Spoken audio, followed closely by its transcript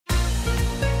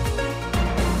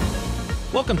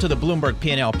Welcome to the Bloomberg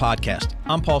P&L podcast.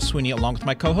 I'm Paul Sweeney along with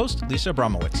my co-host, Lisa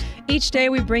Abramowitz. Each day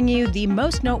we bring you the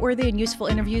most noteworthy and useful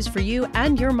interviews for you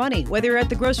and your money, whether you're at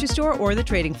the grocery store or the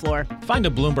trading floor. Find a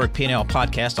Bloomberg P&L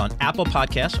podcast on Apple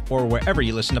Podcasts or wherever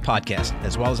you listen to podcasts,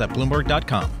 as well as at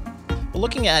Bloomberg.com. We're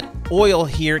looking at oil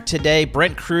here today.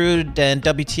 Brent crude and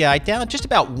WTI down just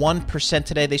about 1%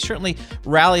 today. They certainly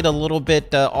rallied a little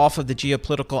bit off of the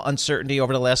geopolitical uncertainty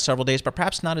over the last several days, but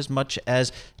perhaps not as much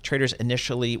as traders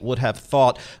initially would have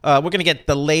thought. We're going to get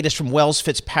the latest from Wells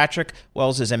Fitzpatrick.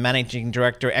 Wells is a managing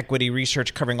director, equity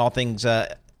research, covering all things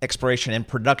exploration and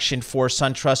production for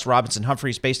SunTrust. Robinson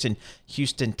Humphrey, based in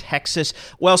Houston, Texas.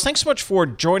 Wells, thanks so much for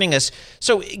joining us.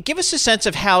 So give us a sense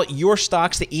of how your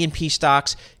stocks, the E&P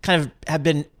stocks, kind of have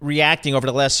been reacting over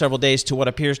the last several days to what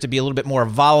appears to be a little bit more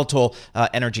volatile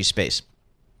energy space.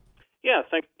 Yeah,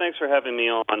 thanks for having me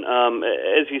on.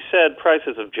 As you said,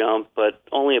 prices have jumped, but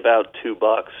only about $2.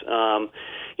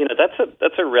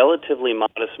 That's a relatively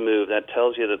modest move. That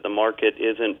tells you that the market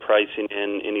isn't pricing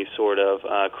in any sort of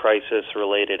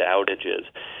crisis-related outages.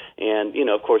 And,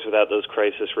 of course, without those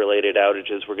crisis-related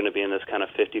outages, we're going to be in this kind of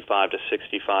 55 to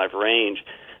 65 range.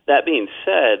 That being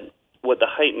said, what the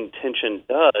heightened tension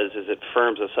does is it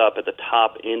firms us up at the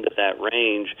top end of that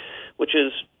range, which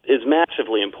is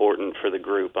massively important for the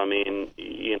group. I mean,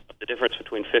 the difference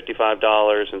between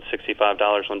 $55 and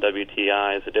 $65 on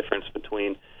WTI is the difference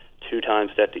between 2 times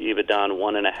debt to EBITDA and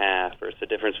 1.5, or it's the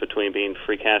difference between being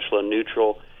free cash flow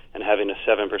neutral and having a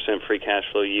 7% free cash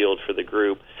flow yield for the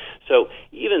group. So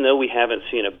even though we haven't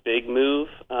seen a big move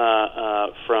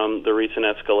from the recent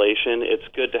escalation, it's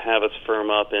good to have us firm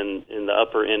up in the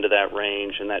upper end of that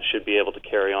range, and that should be able to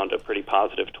carry on to a pretty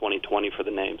positive 2020 for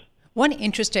the names. One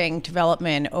interesting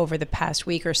development over the past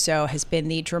week or so has been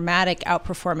the dramatic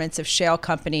outperformance of shale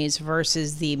companies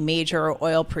versus the major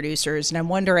oil producers. And I'm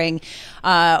wondering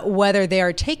whether they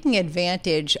are taking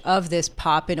advantage of this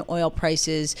pop in oil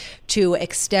prices to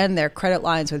extend their credit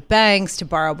lines with banks, to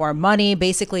borrow more money,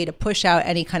 basically to push out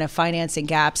any kind of financing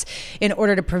gaps in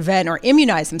order to prevent or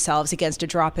immunize themselves against a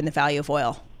drop in the value of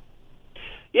oil.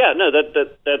 Yeah, no,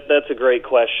 that's a great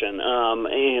question,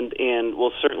 and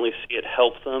we'll certainly see it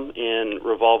help them in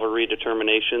revolver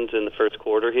redeterminations in the first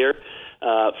quarter here.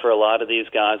 For a lot of these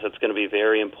guys, that's going to be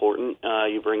very important.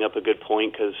 You bring up a good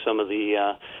point because some of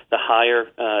the higher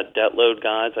debt load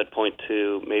guys, I'd point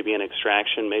to maybe an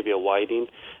extraction, maybe a Whiting.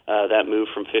 That move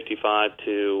from 65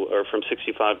 to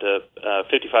 65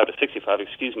 to 65,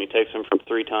 takes them from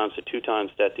 3 times to 2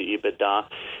 times debt to EBITDA.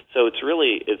 So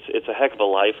it's a heck of a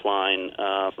lifeline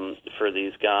for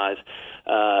these guys.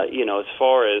 As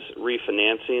far as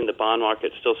refinancing, the bond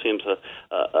market still seems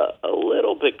a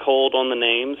little bit cold on the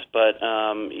names, but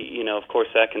of course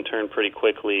that can turn pretty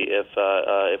quickly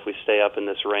if we stay up in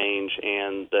this range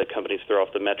and the companies throw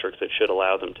off the metrics that should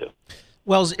allow them to.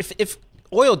 Wells, if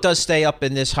oil does stay up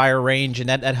in this higher range and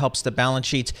that helps the balance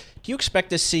sheets, do you expect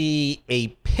to see a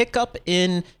pickup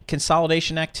in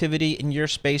consolidation activity in your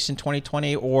space in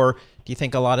 2020, or do you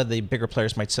think a lot of the bigger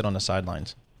players might sit on the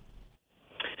sidelines?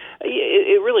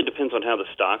 It really depends on how the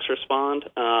stocks respond.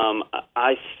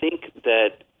 I think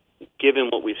that given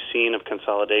what we've seen of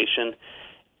consolidation,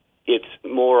 it's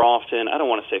more often, I don't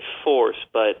want to say force,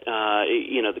 but,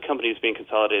 the companies being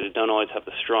consolidated don't always have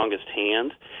the strongest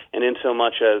hand. And in so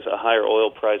much as a higher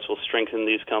oil price will strengthen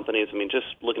these companies, I mean, just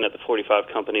looking at the 45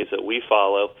 companies that we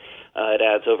follow, it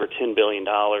adds over $10 billion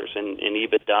in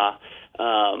EBITDA.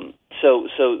 So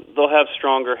they'll have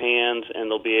stronger hands, and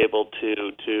they'll be able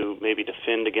to maybe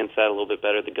defend against that a little bit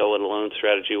better. The go-it-alone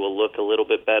strategy will look a little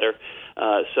bit better.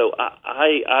 So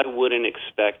I wouldn't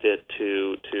expect it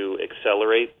to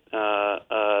accelerate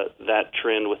that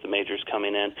trend with the majors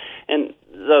coming in. And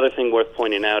the other thing worth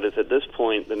pointing out is at this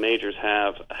point, the majors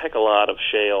have a heck of a lot of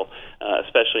shale,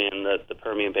 especially in the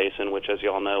Permian Basin, which, as you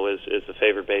all know, is the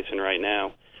favored basin right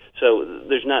now. So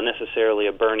there's not necessarily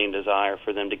a burning desire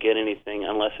for them to get anything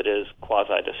unless it is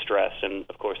quasi-distress. And,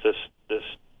 of course, this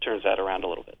turns that around a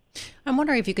little bit. I'm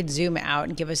wondering if you could zoom out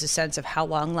and give us a sense of how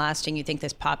long-lasting you think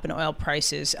this pop in oil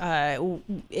prices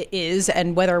is,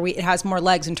 and whether it has more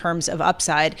legs in terms of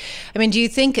upside. I mean, do you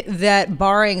think that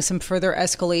barring some further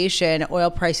escalation, oil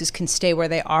prices can stay where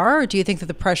they are, or do you think that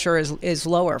the pressure is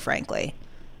lower, frankly?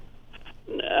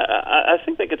 I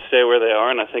think they could stay where they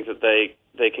are, and I think that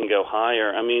they can go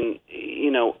higher. I mean,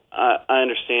 I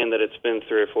understand that it's been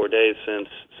 3 or 4 days since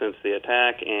the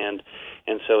attack, and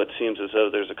so it seems as though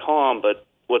there's a calm, but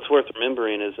what's worth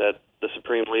remembering is that the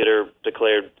Supreme Leader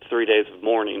declared 3 days of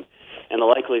mourning, and the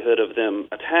likelihood of them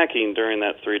attacking during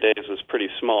that 3 days was pretty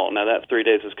small. Now, that 3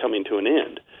 days is coming to an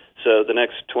end, so the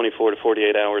next 24 to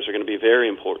 48 hours are going to be very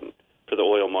important for the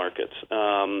oil markets.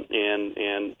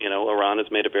 And Iran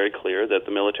has made it very clear that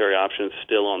the military option is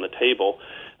still on the table.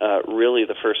 Really,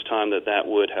 the first time that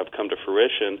would have come to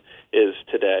fruition is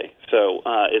today. So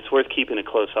it's worth keeping a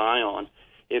close eye on.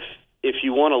 If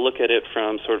you want to look at it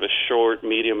from sort of a short,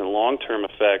 medium, and long-term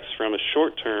effects, from a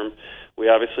short term, we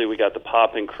got the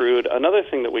pop in crude. Another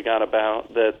thing that we got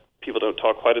about that people don't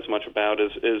talk quite as much about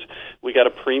is we got a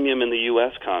premium in the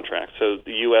U.S. contract. So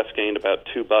the U.S. gained about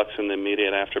 $2 in the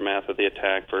immediate aftermath of the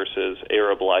attack versus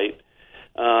Arab Light.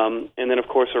 And then, of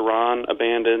course, Iran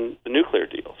abandoned the nuclear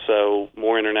deal. So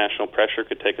more international pressure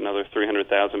could take another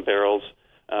 300,000 barrels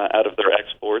out of their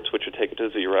exports, which would take it to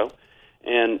zero.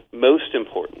 And most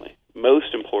importantly,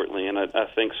 and I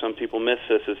think some people miss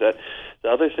this, is that the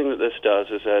other thing that this does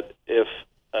is that if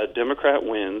a Democrat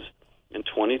wins in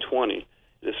 2020,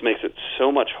 this makes it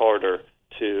so much harder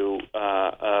to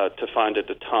find a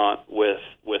détente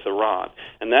with Iran.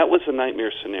 And that was the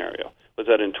nightmare scenario, was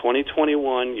that in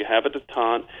 2021 you have a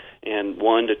détente and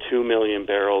 1 to 2 million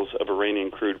barrels of Iranian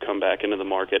crude come back into the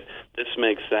market. This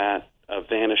makes that a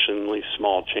vanishingly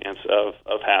small chance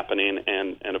of happening,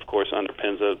 and of course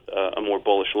underpins a more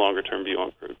bullish longer-term view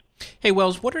on crude. Hey,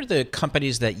 Wells, what are the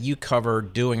companies that you cover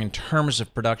doing in terms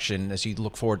of production as you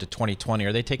look forward to 2020?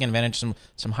 Are they taking advantage of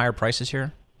some higher prices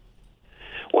here?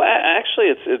 Well,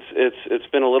 actually, it's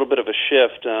been a little bit of a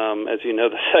shift. As you know,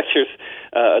 the sector's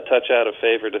a touch out of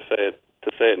favor, to say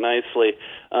it nicely,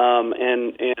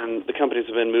 and the companies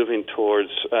have been moving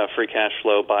towards free cash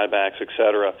flow, buybacks, et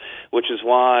cetera, which is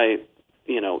why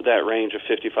that range of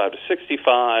 55 to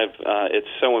 65. It's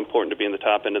so important to be in the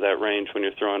top end of that range when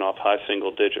you're throwing off high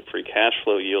single-digit free cash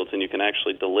flow yields, and you can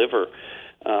actually deliver.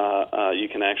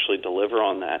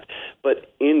 On that.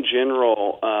 But in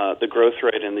general, the growth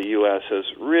rate in the U.S. has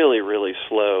really, really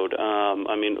slowed.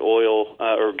 Oil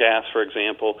or gas, for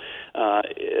example,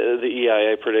 the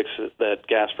EIA predicts that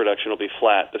gas production will be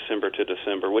flat December to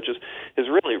December, which is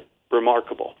really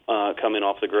remarkable coming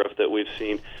off the growth that we've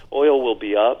seen. Oil will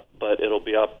be up, but it'll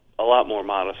be up a lot more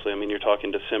modestly. You're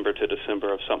talking December to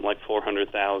December of something like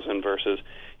 400,000 versus,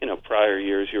 prior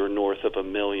years you were north of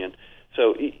 1 million.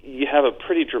 So you have a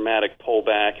pretty dramatic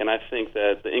pullback, and I think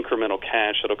that the incremental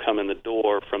cash that will come in the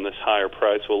door from this higher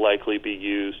price will likely be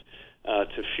used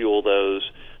to fuel those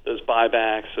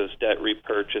buybacks, those debt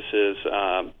repurchases,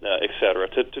 et cetera,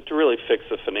 to really fix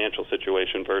the financial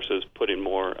situation versus putting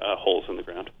more holes in the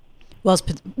ground.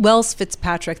 Wells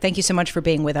Fitzpatrick, thank you so much for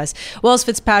being with us. Wells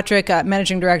Fitzpatrick,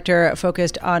 Managing Director,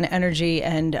 focused on energy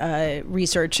and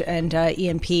research and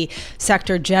E&P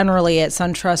sector generally at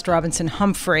SunTrust Robinson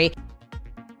Humphrey.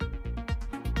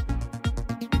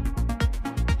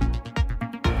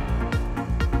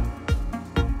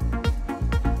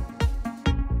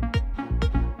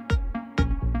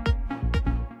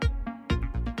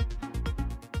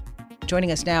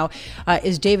 Joining us now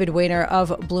is David Wehner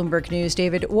of Bloomberg News.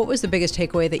 David, what was the biggest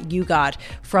takeaway that you got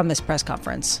from this press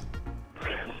conference?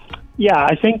 Yeah,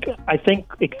 I think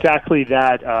exactly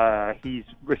that. He's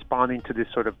responding to this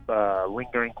sort of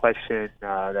lingering question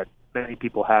that many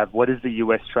people have. What is the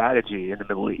U.S. strategy in the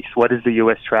Middle East? What is the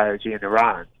U.S. strategy in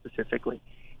Iran specifically?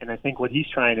 And I think what he's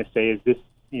trying to say is this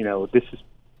is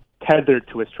tethered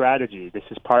to a strategy. This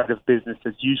is part of business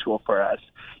as usual for us.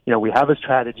 We have a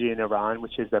strategy in Iran,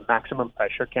 which is a maximum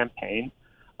pressure campaign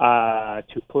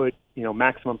to put,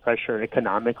 maximum pressure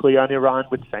economically on Iran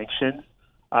with sanctions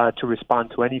to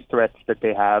respond to any threats that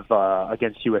they have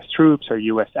against U.S. troops or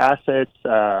U.S. assets,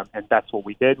 and that's what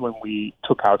we did when we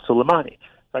took out Soleimani.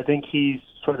 So I think he's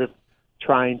sort of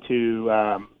trying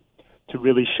to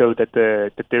really show that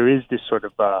there is this sort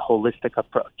of holistic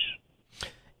approach.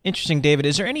 Interesting, David.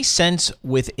 Is there any sense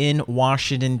within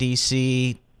Washington,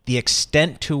 D.C., the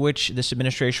extent to which this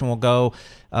administration will go,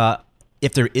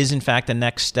 if there is, in fact, a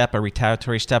next step, a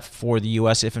retaliatory step for the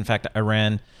U.S., if, in fact,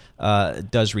 Iran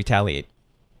does retaliate?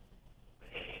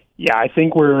 Yeah, I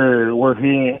think we're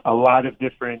hearing a lot of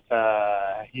different,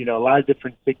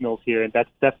 signals here, and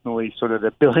that's definitely sort of the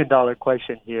billion-dollar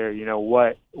question here.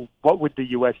 What would the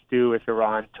U.S. do if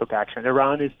Iran took action?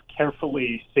 Iran is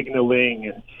carefully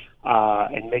signaling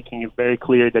and making it very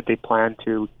clear that they plan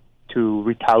to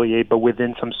retaliate, but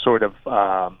within some sort of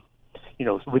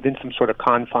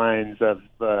confines of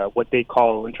what they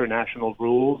call international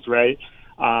rules, right?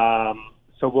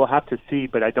 So we'll have to see,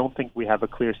 but I don't think we have a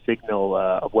clear signal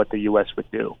of what the U.S. would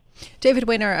do. David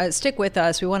Wehner, stick with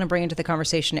us. We want to bring into the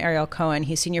conversation Ariel Cohen.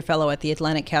 He's Senior Fellow at the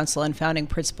Atlantic Council and founding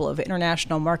principal of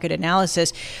International Market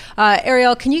Analysis.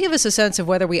 Ariel, can you give us a sense of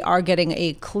whether we are getting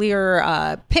a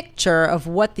clear picture of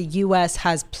what the U.S.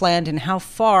 has planned and how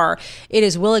far it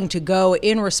is willing to go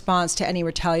in response to any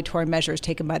retaliatory measures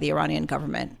taken by the Iranian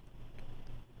government?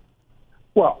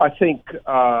 Well, I think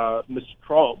Mr.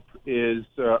 Trump is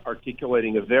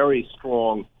articulating a very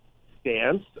strong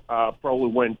stance,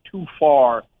 probably went too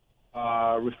far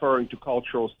referring to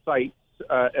cultural sites,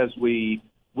 as we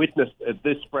witnessed at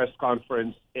this press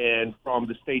conference and from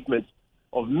the statements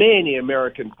of many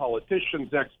American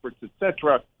politicians, experts,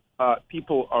 etc.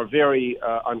 People are very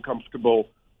uncomfortable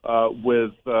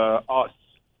with us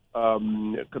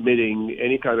committing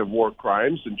any kind of war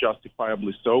crimes, and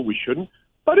justifiably so. We shouldn't.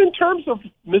 But in terms of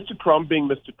Mr. Trump being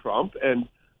Mr. Trump and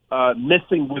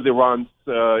messing with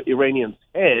Iranians'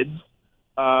 heads,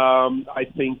 I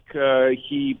think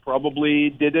he probably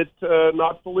did it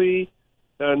not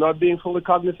being fully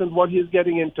cognizant of what he's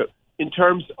getting into. In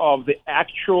terms of the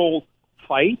actual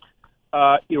fight,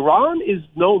 Iran is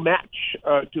no match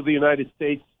to the United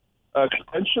States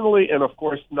conventionally, and of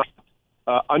course not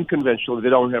unconventionally. They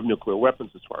don't have nuclear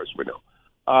weapons as far as we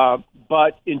know.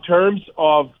 But in terms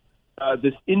of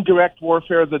this indirect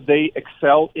warfare that they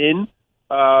excel in,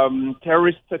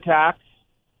 terrorist attacks,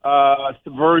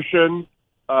 subversion,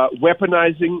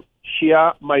 weaponizing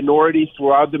Shia minorities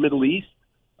throughout the Middle East,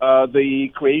 the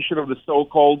creation of the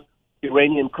so-called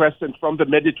Iranian Crescent from the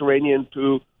Mediterranean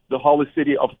to the holy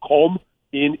city of Qom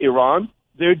in Iran.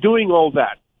 They're doing all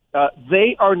that.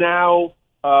 They are now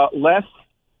less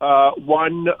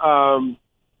one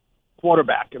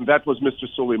quarterback, and that was Mr.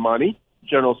 Soleimani,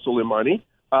 General Soleimani.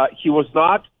 He was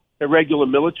not a regular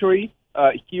military.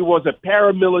 He was a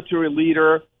paramilitary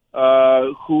leader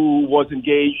who was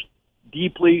engaged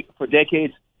deeply for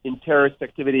decades in terrorist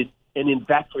activities, and in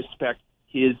that respect,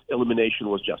 his elimination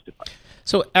was justified.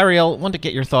 So, Ariel, I wanted to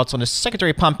get your thoughts on this.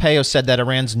 Secretary Pompeo said that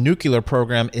Iran's nuclear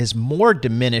program is more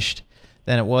diminished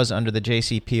than it was under the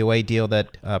JCPOA deal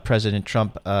that President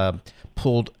Trump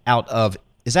pulled out of.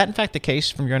 Is that, in fact, the case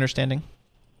from your understanding?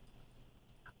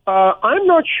 I'm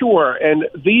not sure, and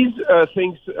these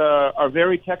things are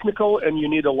very technical, and you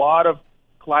need a lot of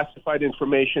classified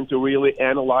information to really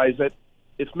analyze it.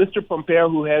 If Mr. Pompeo,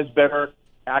 who has better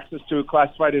access to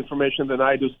classified information than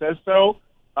I do, says so,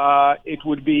 it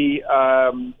would be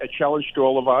a challenge to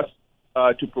all of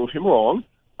us to prove him wrong.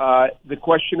 The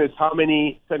question is how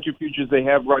many centrifuges they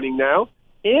have running now,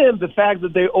 and the fact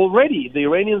that the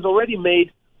Iranians already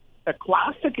made a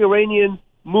classic Iranian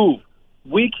move.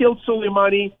 We killed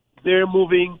Soleimani. They're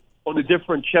moving on a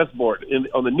different chessboard,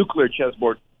 on the nuclear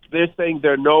chessboard. They're saying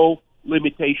there are no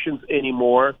limitations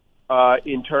anymore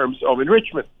in terms of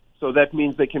enrichment. So that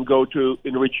means they can go to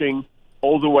enriching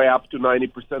all the way up to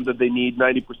 90% that they need,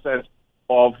 90%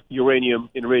 of uranium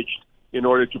enriched in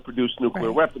order to produce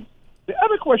nuclear weapons. The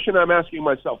other question I'm asking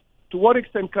myself, to what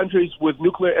extent countries with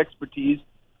nuclear expertise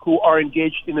who are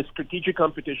engaged in a strategic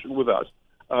competition with us,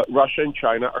 Russia and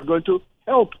China, are going to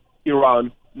help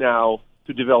Iran now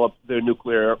to develop their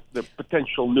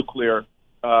potential nuclear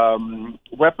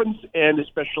weapons, and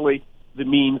especially the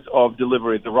means of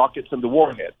delivery, the rockets and the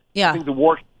warheads. Yeah. I think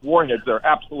the warheads are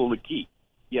absolutely key.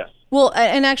 Yes. Well,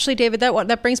 and actually, David,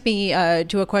 that brings me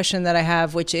to a question that I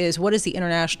have, which is, what is the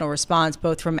international response,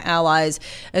 both from allies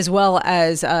as well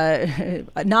as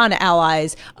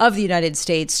non-allies of the United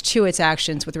States, to its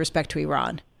actions with respect to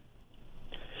Iran?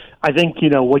 I think,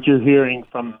 what you're hearing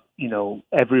from,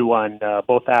 everyone,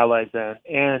 both allies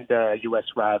and U.S.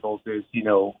 rivals is,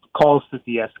 calls to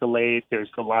de-escalate. There's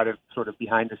a lot of sort of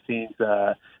behind-the-scenes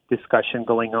discussion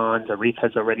going on. Zarif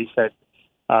has already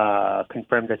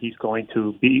confirmed that he's going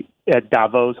to be at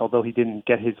Davos, although he didn't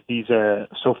get his visa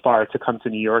so far to come to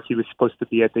New York. He was supposed to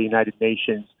be at the United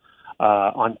Nations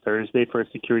on Thursday for a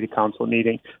Security Council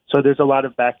meeting. So there's a lot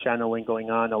of back-channeling going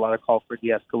on, a lot of call for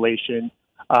de-escalation.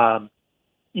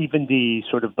 Even the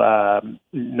sort of,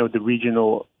 the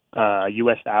regional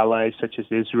U.S. allies such as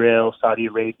Israel, Saudi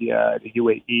Arabia, the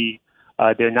UAE,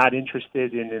 they're not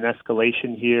interested in an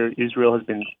escalation here. Israel has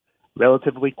been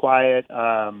relatively quiet.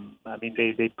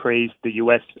 They praised the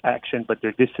U.S. action, but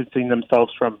they're distancing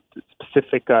themselves from the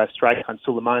specific strike on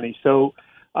Soleimani. So,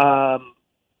 I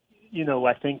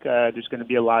think there's going to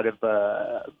be a lot of,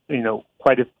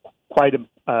 quite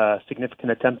a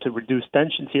significant attempt to reduce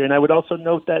tensions here. And I would also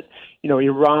note that,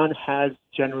 Iran has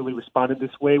generally responded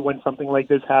this way when something like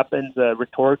this happens,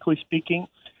 rhetorically speaking.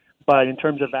 But in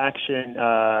terms of action,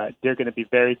 they're going to be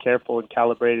very careful and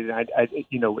calibrated. And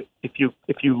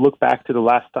if you look back to the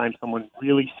last time someone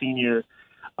really senior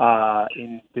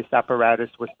in this apparatus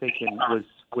was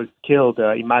killed,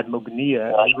 Imad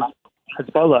Mughniya, he was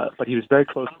Hezbollah, but he was very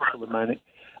close to Soleimani.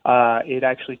 It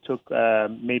actually took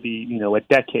maybe a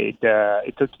decade.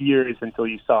 It took years until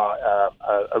you saw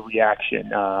a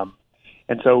reaction,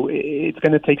 and so it's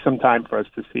going to take some time for us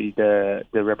to see the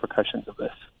repercussions of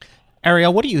this.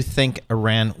 Ariel, what do you think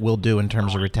Iran will do in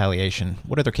terms of retaliation?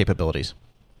 What are their capabilities?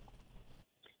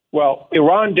 Well,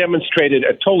 Iran demonstrated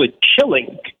a totally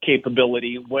chilling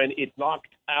capability when it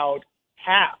knocked out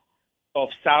half of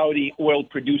Saudi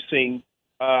oil-producing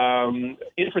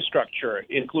infrastructure,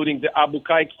 including the Abu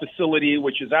Qaik facility,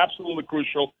 which is absolutely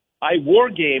crucial. I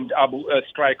war-gamed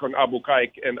strike on Abu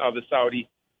Qaik and other Saudi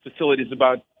facilities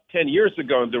about 10 years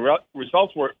ago, and the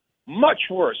results were much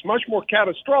worse, much more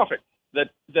catastrophic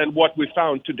than what we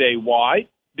found today. Why?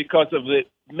 Because of the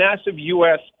massive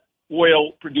U.S.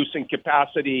 oil-producing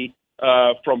capacity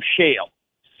from shale.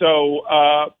 So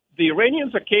the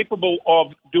Iranians are capable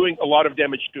of doing a lot of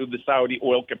damage to the Saudi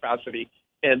oil capacity,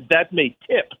 and that may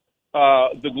tip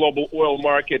the global oil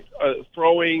market,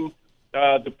 throwing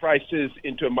the prices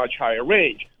into a much higher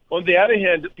range. On the other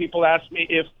hand, people ask me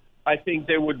if I think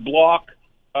they would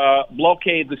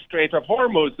blockade the Strait of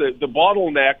Hormuz, the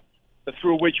bottleneck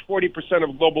through which 40%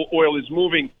 of global oil is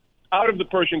moving out of the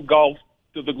Persian Gulf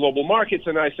to the global markets.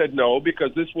 And I said no,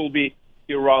 because this will be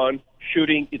Iran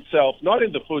shooting itself, not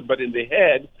in the foot, but in the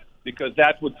head, because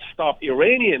that would stop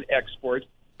Iranian exports.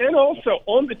 And also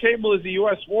on the table is the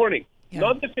U.S. warning,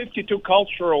 not the 52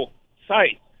 cultural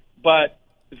sites, but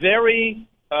very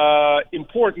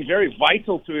important, very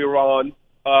vital to Iran,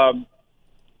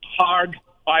 Harg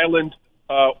Island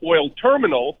oil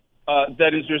terminal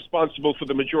that is responsible for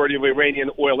the majority of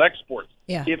Iranian oil exports.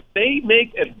 Yeah. If they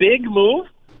make a big move,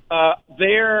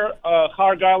 their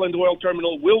Harg Island oil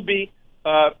terminal will be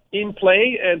in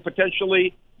play and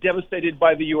potentially devastated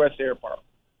by the U.S. air power.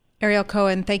 Ariel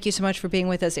Cohen, thank you so much for being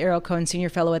with us. Ariel Cohen, Senior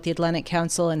Fellow at the Atlantic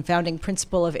Council and founding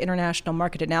principal of International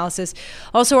Market Analysis.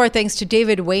 Also, our thanks to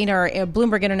David Wehner, a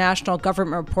Bloomberg International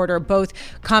government reporter, both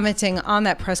commenting on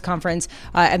that press conference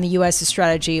and the U.S.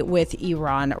 strategy with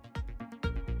Iran.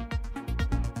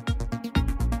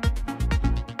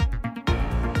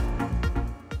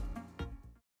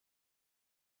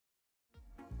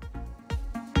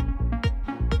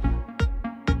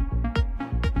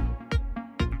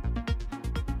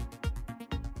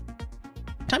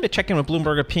 Time to check in with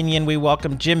Bloomberg Opinion. We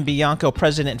welcome Jim Bianco,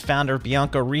 president and founder of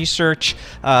Bianco Research.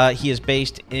 He is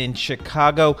based in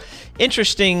Chicago.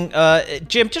 Interesting,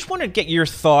 Jim, just wanted to get your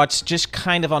thoughts just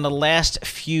kind of on the last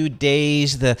few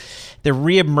days, the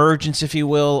reemergence, if you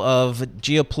will, of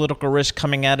geopolitical risk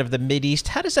coming out of the Mideast.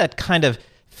 How does that kind of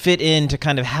fit into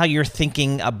kind of how you're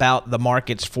thinking about the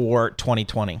markets for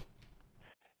 2020?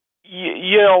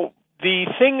 You know, the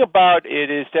thing about it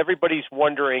is everybody's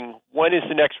wondering, when is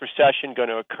the next recession going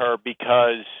to occur,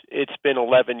 because it's been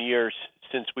 11 years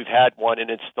since we've had one,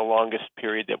 and it's the longest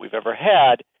period that we've ever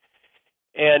had.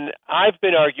 And I've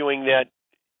been arguing that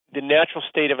the natural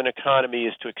state of an economy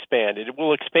is to expand. It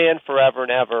will expand forever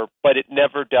and ever, but it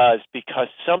never does because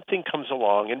something comes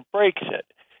along and breaks it.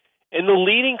 And the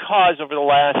leading cause over the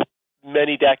last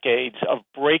many decades of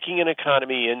breaking an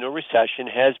economy into a recession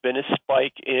has been a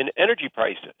spike in energy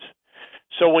prices.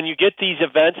 So when you get these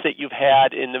events that you've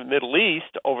had in the Middle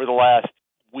East over the last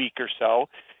week or so,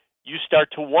 you start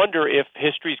to wonder if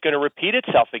history is going to repeat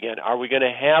itself again. Are we going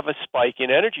to have a spike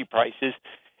in energy prices,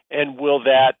 and will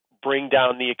that bring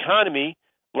down the economy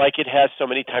like it has so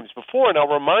many times before? And I'll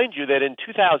remind you that in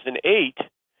 2008,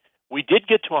 we did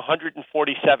get to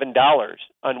 $147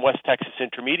 on West Texas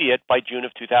Intermediate by June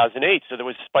of 2008. So there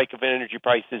was a spike of energy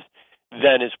prices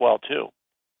then as well, too.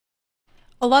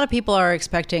 A lot of people are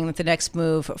expecting that the next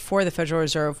move for the Federal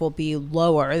Reserve will be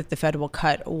lower, that the Fed will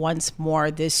cut once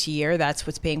more this year. That's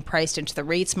what's being priced into the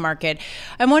rates market.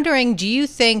 I'm wondering, do you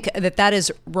think that that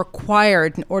is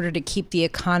required in order to keep the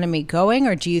economy going,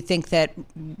 or do you think that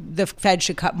the Fed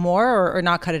should cut more or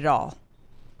not cut at all?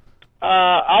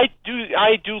 I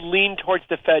do lean towards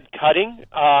the Fed cutting.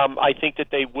 I think that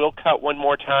they will cut one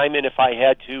more time, and if I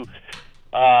had to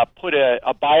put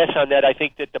a bias on that, I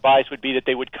think that the bias would be that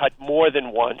they would cut more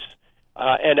than once.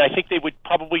 And I think they would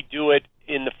probably do it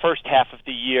in the first half of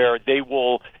the year. They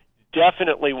will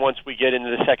definitely, once we get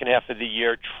into the second half of the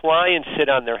year, try and sit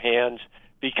on their hands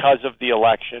because of the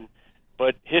election.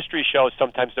 But history shows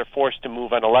sometimes they're forced to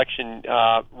move on election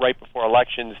right before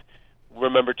elections.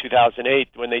 Remember 2008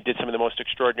 when they did some of the most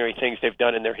extraordinary things they've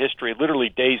done in their history, literally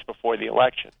days before the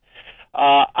election.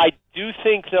 I do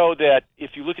think, though, that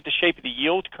if you look at the shape of the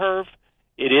yield curve,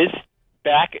 it is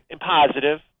back and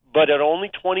positive, but at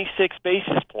only 26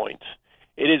 basis points.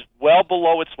 It is well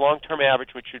below its long-term average,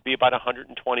 which would be about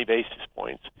 120 basis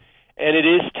points. And it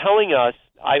is telling us,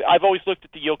 I've always looked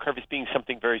at the yield curve as being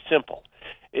something very simple,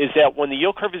 is that when the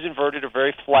yield curve is inverted or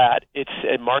very flat, it's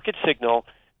a market signal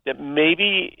that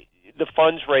maybe the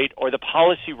funds rate or the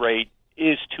policy rate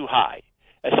is too high.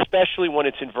 especially when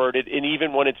it's inverted and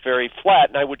even when it's very flat.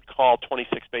 And I would call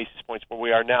 26 basis points where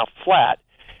we are now flat.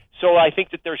 So I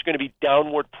think that there's going to be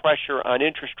downward pressure on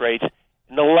interest rates.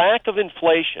 And the lack of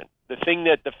inflation, the thing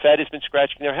that the Fed has been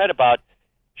scratching their head about,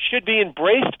 should be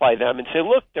embraced by them and say,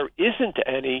 look, there isn't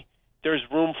any. There's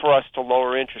room for us to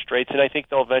lower interest rates. And I think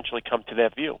they'll eventually come to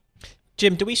that view.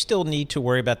 Jim, do we still need to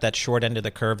worry about that short end of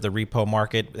the curve, the repo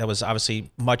market? That was obviously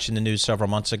much in the news several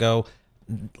months ago.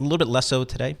 A little bit less so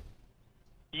today?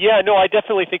 Yeah, no, I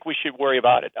definitely think we should worry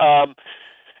about it.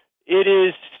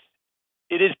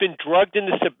 It has been drugged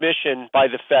into submission by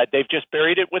the Fed. They've just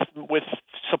buried it with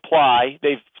supply.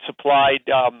 They've supplied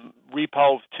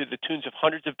repo to the tunes of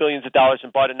hundreds of billions of dollars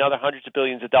and bought another hundreds of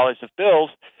billions of dollars of bills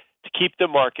to keep the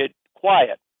market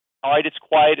quiet. All right, it's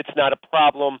quiet. It's not a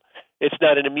problem. It's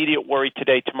not an immediate worry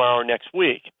today, tomorrow, or next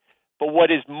week. But what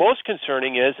is most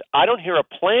concerning is I don't hear a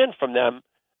plan from them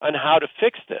on how to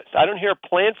fix this. I don't hear a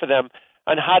plan for them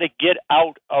on how to get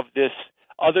out of this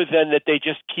other than that they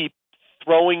just keep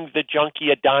throwing the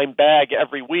junkie a dime bag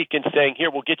every week and saying,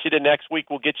 here, we'll get you to next week,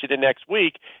 we'll get you to next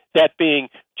week, that being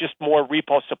just more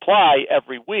repo supply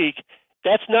every week.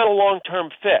 That's not a long-term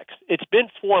fix. It's been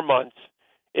 4 months.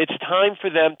 It's time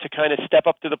for them to kind of step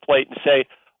up to the plate and say,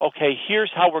 okay,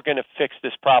 here's how we're going to fix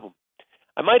this problem.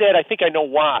 I might add, I think I know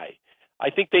why. I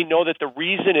think they know that the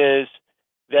reason is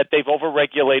that they've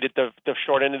overregulated the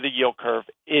short end of the yield curve.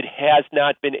 It has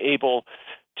not been able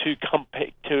to come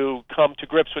to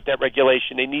grips with that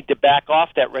regulation. They need to back off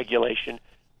that regulation.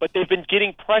 But they've been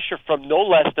getting pressure from no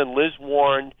less than Liz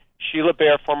Warren, Sheila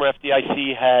Bair, former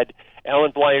FDIC head,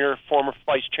 Alan Bleiner, former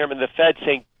vice chairman of the Fed,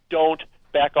 saying don't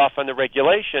back off on the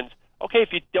regulations. Okay, if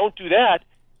you don't do that,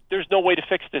 there's no way to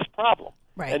fix this problem.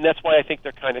 Right. And that's why I think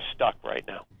they're kind of stuck right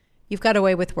now. You've got a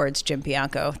way with words, Jim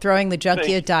Bianco. Throwing the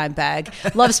junkie a dime bag.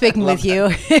 Love speaking with you.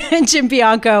 Jim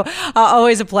Bianco,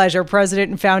 always a pleasure. President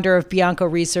and founder of Bianco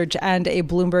Research and a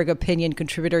Bloomberg Opinion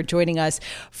contributor joining us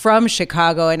from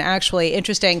Chicago. And actually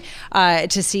interesting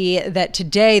to see that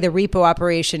today the repo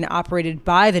operation operated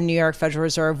by the New York Federal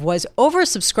Reserve was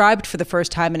oversubscribed for the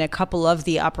first time in a couple of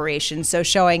the operations. So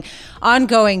showing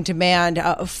ongoing demand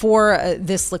for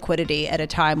this liquidity at a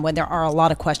time when there are a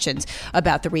lot of questions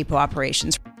about the repo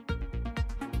operations.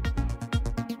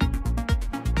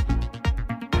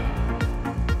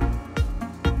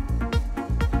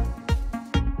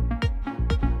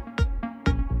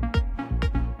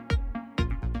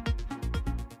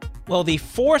 Well, the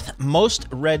fourth most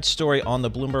read story on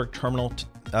the Bloomberg terminal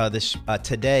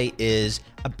today is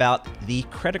about the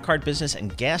credit card business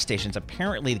and gas stations.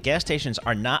 Apparently, the gas stations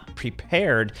are not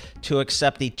prepared to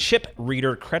accept the chip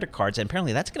reader credit cards, and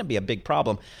apparently that's going to be a big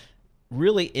problem.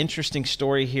 Really interesting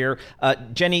story here.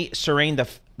 Jenny Serrain, the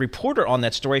reporter on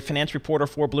that story, finance reporter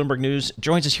for Bloomberg News,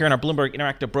 joins us here in our Bloomberg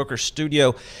Interactive Broker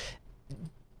studio.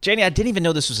 Jenny, I didn't even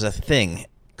know this was a thing.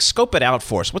 Scope it out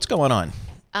for us. What's going on?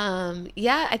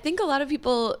 Yeah, I think a lot of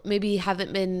people maybe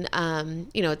haven't been,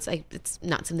 it's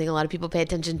not something a lot of people pay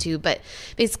attention to, but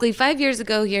basically 5 years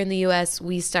ago here in the US,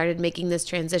 we started making this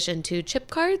transition to chip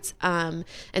cards. And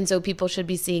so people should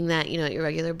be seeing that, at your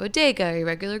regular bodega or your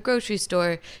regular grocery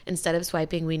store, instead of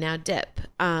swiping, we now dip.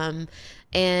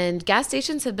 And gas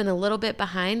stations have been a little bit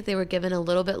behind. They were given a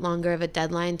little bit longer of a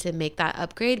deadline to make that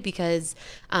upgrade because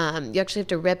you actually have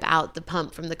to rip out the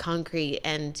pump from the concrete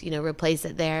and, replace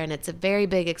it there. And it's a very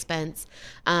big expense.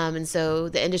 And so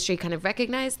the industry kind of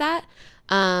recognized that.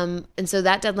 And so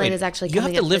that deadline is actually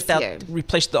coming up this year. You have to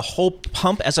replace the whole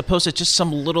pump as opposed to just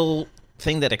some little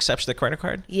thing that accepts the credit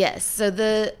card? Yes. So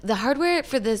the hardware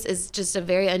for this is just a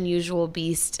very unusual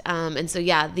beast. And so,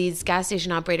 these gas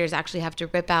station operators actually have to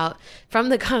rip out from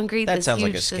the concrete that this sounds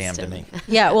huge like a scam system. to me.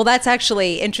 Yeah, well, that's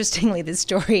actually, interestingly, the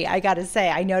story, I got to say,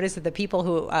 I noticed that the people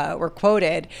who were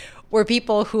quoted were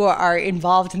people who are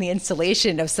involved in the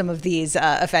installation of some of these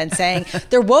events, saying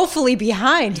they're woefully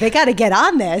behind. They got to get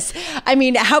on this. I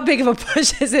mean, how big of a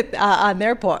push is it on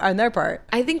their part?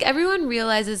 I think everyone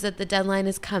realizes that the deadline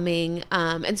is coming.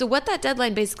 And so what that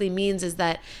deadline basically means is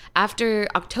that after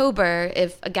October,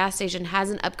 if a gas station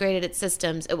hasn't upgraded its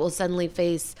systems, it will suddenly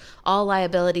face all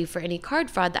liability for any card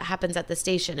fraud that happens at the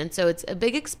station. And so it's a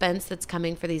big expense that's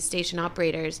coming for these station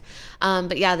operators. But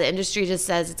the industry just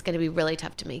says it's going to be really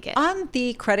tough to make it. On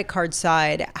the credit card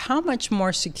side, how much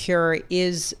more secure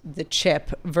is the chip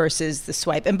versus the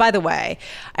swipe? And by the way,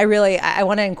 I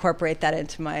want to incorporate that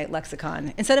into my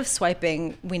lexicon. Instead of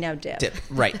swiping, we now dip. Dip,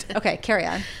 right. Okay, carry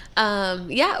on.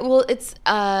 It's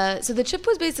so the chip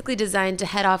was basically designed to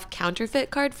head off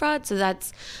counterfeit card fraud. So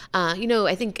that's,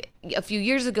 I think a few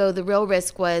years ago, the real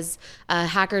risk was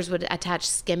hackers would attach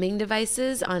skimming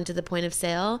devices onto the point of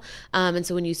sale. And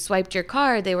so when you swiped your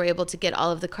card, they were able to get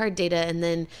all of the card data and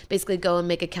then basically go and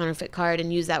make a counterfeit card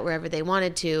and use that wherever they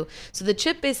wanted to. So the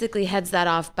chip basically heads that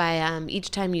off by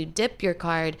each time you dip your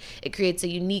card, it creates a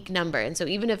unique number. And so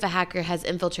even if a hacker has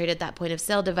infiltrated that point of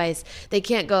sale device, they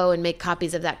can't go and make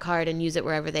copies of that card and use it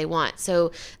wherever they want.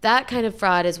 So that kind of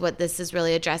fraud is what this is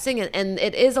really addressing. And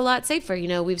it is a lot safer.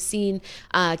 We've seen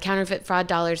counterfeit fraud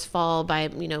dollars fall by,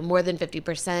 more than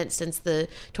 50% since the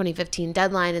 2015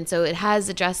 deadline. And so it has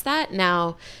addressed that.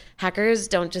 Now, hackers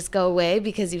don't just go away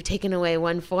because you've taken away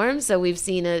one form. So we've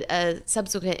seen a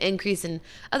subsequent increase in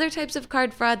other types of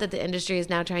card fraud that the industry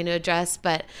is now trying to address.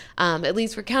 But at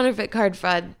least for counterfeit card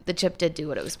fraud, the chip did do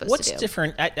what it was supposed to do. What's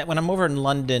different? When I'm over in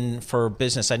London for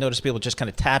business, I notice people just kind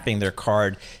of tapping their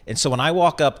card. And so when I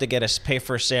walk up to pay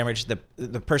for a sandwich, the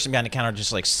person behind the counter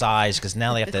just like sighs because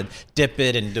now they have to dip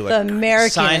it and do the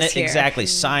American sign it. Here. Exactly.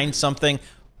 Sign something.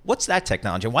 What's that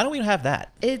technology? Why don't we have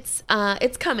that? It's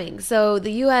coming. So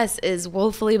the U.S. is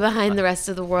woefully behind the rest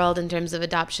of the world in terms of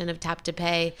adoption of tap to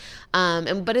pay,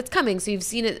 but it's coming. So you've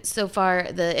seen it so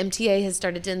far. The MTA has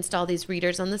started to install these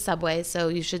readers on the subway, so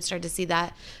you should start to see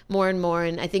that more and more.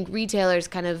 And I think retailers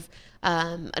kind of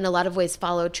in a lot of ways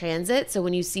follow transit. So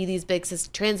when you see these big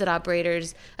transit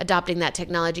operators adopting that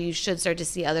technology, you should start to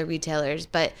see other retailers.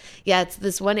 But yeah, it's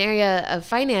this one area of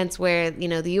finance where,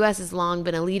 the U.S. has long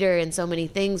been a leader in so many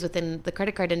things within the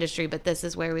credit card industry, but this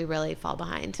is where we really fall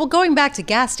behind. Well, going back to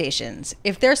gas stations,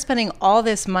 if they're spending all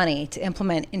this money to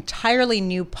implement entirely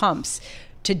new pumps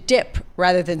to dip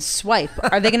rather than swipe,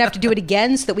 are they going to have to do it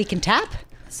again so that we can tap?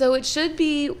 So it should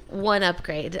be one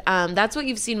upgrade. That's what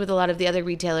you've seen with a lot of the other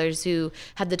retailers who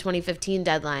had the 2015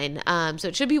 deadline. So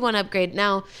it should be one upgrade.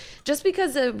 Now, just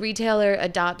because a retailer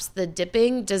adopts the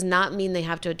dipping does not mean they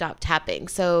have to adopt tapping.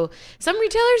 So some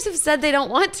retailers have said they don't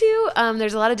want to.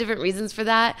 There's a lot of different reasons for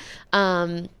that.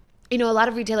 A lot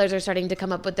of retailers are starting to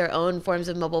come up with their own forms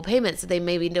of mobile payments. So they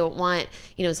maybe don't want,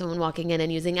 someone walking in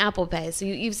and using Apple Pay. So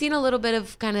you've seen a little bit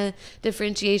of kind of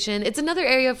differentiation. It's another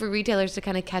area for retailers to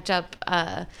kind of catch up.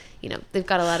 They've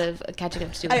got a lot of catching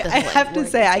up to do with I have to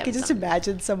say, I can just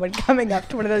imagine someone coming up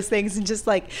to one of those things and just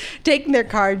like taking their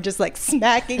card, just like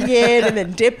smacking it and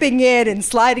then dipping it and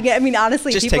sliding it. I mean,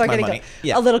 honestly, just people are going to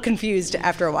get a little confused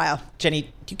after a while. Jenny, do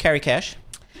you carry cash?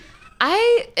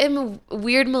 I am a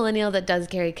weird millennial that does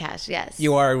carry cash, yes.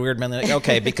 You are a weird millennial.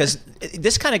 Okay, because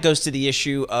this kind of goes to the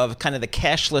issue of kind of the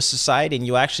cashless society, and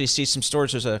you actually see some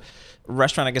stores. There's a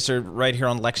restaurant, I guess they're right here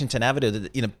on Lexington Avenue,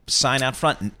 that, sign out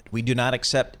front, we do not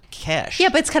accept cash. Yeah,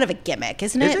 but it's kind of a gimmick,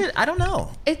 isn't it? Is it? I don't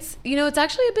know. It's, it's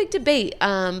actually a big debate.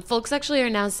 Folks actually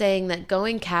are now saying that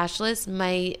going cashless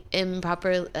might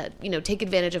take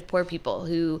advantage of poor people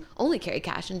who only carry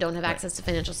cash and don't have access to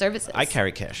financial services. I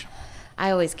carry cash. I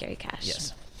always carry cash.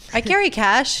 Yes. I carry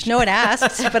cash. No one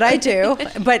asked, but I do.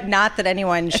 But not that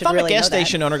anyone should really know that. If I'm a gas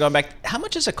station owner going back, how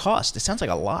much does it cost? It sounds like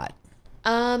a lot.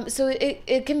 So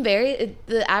it can vary.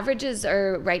 The averages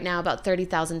are right now about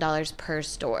 $30,000 per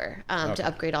store to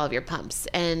upgrade all of your pumps.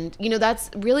 And,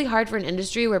 that's really hard for an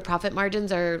industry where profit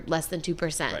margins are less than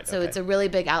 2%. Right, so it's a really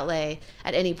big outlay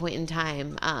at any point in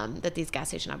time that these gas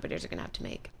station operators are going to have to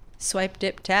make. Swipe,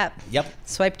 dip, tap. Yep.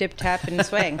 Swipe, dip, tap, and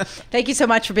swing. Thank you so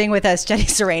much for being with us, Jenny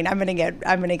Serene. I'm gonna get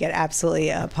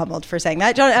absolutely pummeled for saying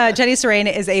that. Jenny Serene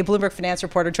is a Bloomberg finance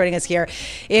reporter joining us here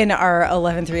in our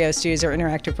 1130 studios, or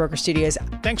Interactive Broker Studios.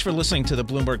 Thanks for listening to the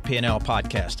Bloomberg P&L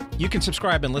podcast. You can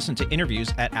subscribe and listen to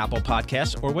interviews at Apple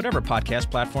Podcasts or whatever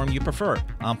podcast platform you prefer.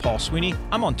 I'm Paul Sweeney.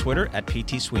 I'm on Twitter at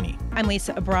PT Sweeney. I'm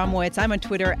Lisa Abramowitz. I'm on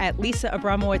Twitter at Lisa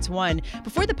Abramowitz1.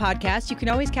 Before the podcast, you can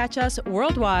always catch us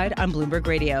worldwide on Bloomberg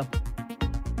Radio.